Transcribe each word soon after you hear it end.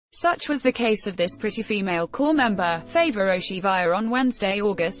Such was the case of this pretty female corps member. Favor Oshivaya on Wednesday,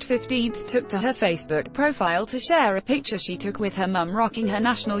 August 15, took to her Facebook profile to share a picture she took with her mum rocking her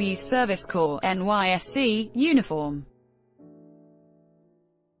National Youth Service Corps (NYSC) uniform.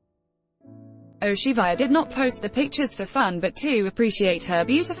 Oshivaya did not post the pictures for fun but to appreciate her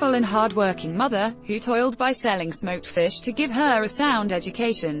beautiful and hard-working mother, who toiled by selling smoked fish to give her a sound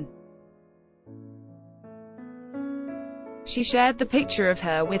education. She shared the picture of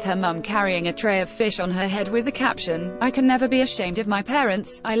her with her mum carrying a tray of fish on her head with the caption, "I can never be ashamed of my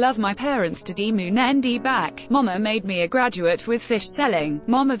parents, I love my parents to the moon and back. Mama made me a graduate with fish selling.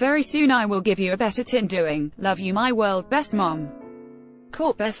 Mama, very soon I will give you a better tin doing. Love you my world best mom."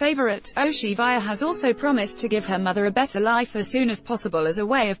 Corps favorite, Oshivaya has also promised to give her mother a better life as soon as possible as a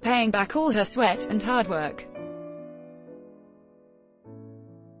way of paying back all her sweat and hard work.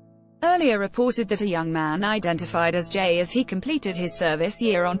 Earlier reported that a young man identified as Jay as he completed his service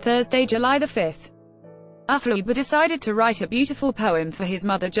year on Thursday, July the 5th. Afluba decided to write a beautiful poem for his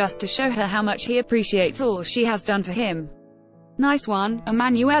mother just to show her how much he appreciates all she has done for him. Nice one,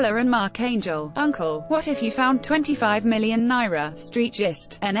 Emanuela and Mark Angel. Uncle, what if you found 25 million naira? Street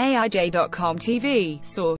Gist, naij.com TV. Source.